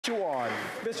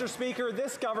Mr. Speaker,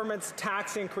 this government's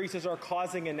tax increases are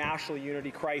causing a national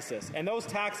unity crisis, and those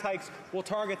tax hikes will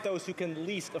target those who can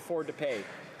least afford to pay.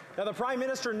 Now, the Prime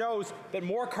Minister knows that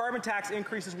more carbon tax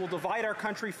increases will divide our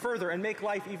country further and make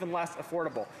life even less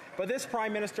affordable. But this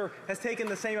Prime Minister has taken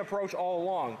the same approach all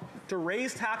along, to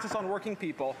raise taxes on working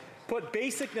people, put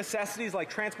basic necessities like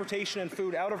transportation and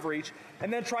food out of reach,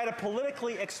 and then try to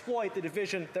politically exploit the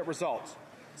division that results.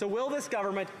 So will this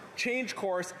government change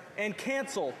course and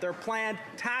cancel their planned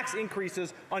tax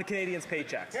increases on Canadians'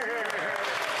 paychecks?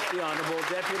 The Honourable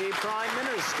Deputy Prime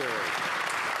Minister.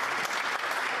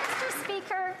 Mr.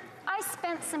 Speaker, I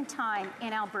spent some time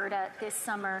in Alberta this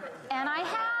summer, and I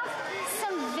have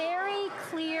some very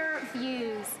clear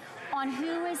views on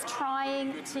who is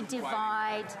trying to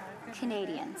divide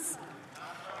Canadians.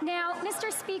 Now,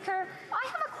 Mr. Speaker, I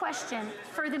have a question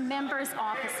for the members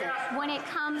opposite when it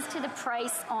comes to the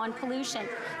price on pollution,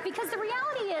 because the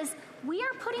reality is we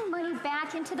are putting money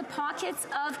back into the pockets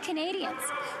of Canadians.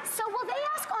 So will they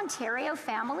ask Ontario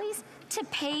families to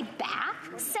pay back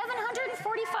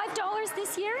 $745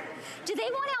 this year? Do they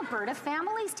want Alberta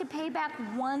families to pay back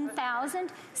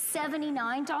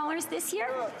 $1,079 this year?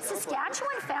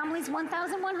 Saskatchewan families,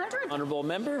 $1,100. Honourable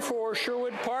Member for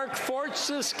Sherwood Park, Fort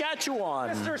Saskatchewan.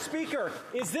 Mr. Speaker,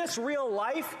 is this real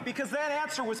life? Because that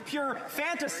answer was pure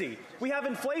fantasy. We have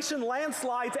inflation,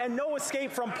 landslides, and no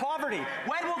escape from poverty.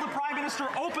 When will the Prime Minister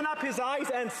open up his eyes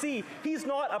and see he's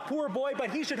not a poor boy, but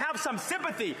he should have some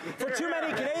sympathy? For too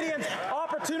many Canadians,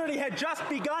 opportunity had just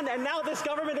begun, and now this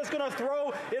government is going to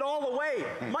throw it all away.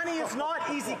 Money is not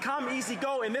easy come, easy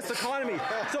go in this economy.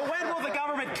 So when will the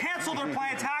government cancel their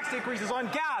planned tax increases on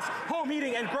gas, home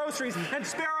heating, and groceries, and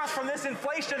spare us from this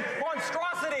inflation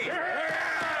monstrosity?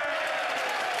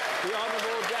 The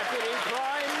Honourable Deputy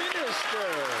Prime Minister.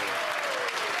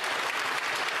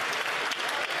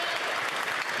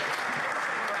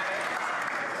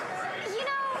 You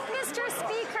know, Mr.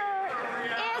 Speaker,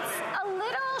 it's a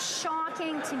little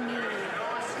shocking to me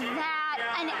that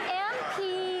an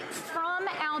MP from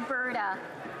Alberta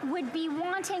would be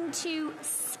wanting to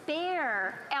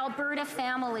spare Alberta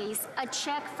families a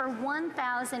check for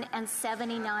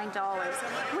 $1,079,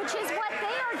 which is what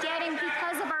they are getting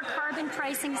because of our carbon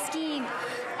pricing scheme.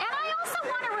 And I also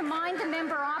want to remind the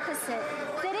member opposite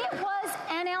that it was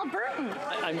an Albertan.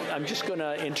 I'm just going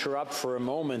to interrupt for a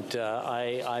moment.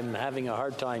 I'm having a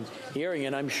hard time hearing,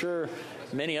 and I'm sure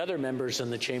many other members in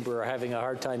the chamber are having a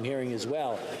hard time hearing as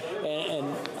well.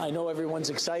 And I know everyone's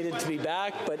excited to be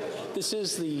back, but this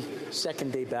is the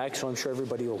second day back, so I'm sure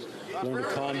everybody will learn to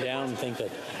calm down and think that.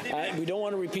 We don't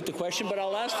want to repeat the question, but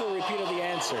I'll ask for a repeat of the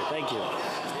answer. Thank you.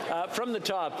 From the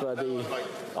top, the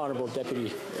Honourable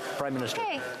Deputy Prime Minister.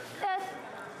 Okay.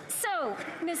 So,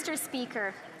 Mr.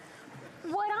 Speaker,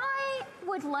 what I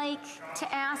would like to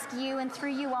ask you, and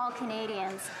through you all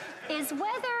Canadians, is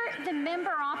whether the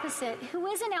member opposite, who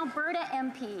is an Alberta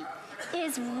MP,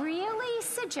 is really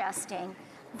suggesting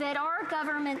that our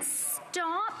government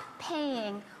stop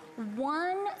paying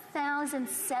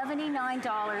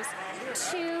 $1,079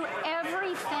 to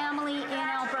every family in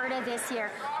Alberta this year.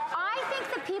 I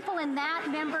think the people in that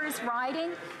member's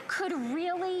riding could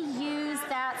really use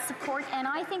that support, and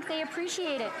I think they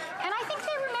appreciate it. And I think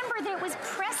they remember that it was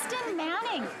Preston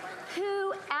Manning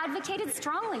who advocated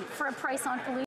strongly for a price on pollution.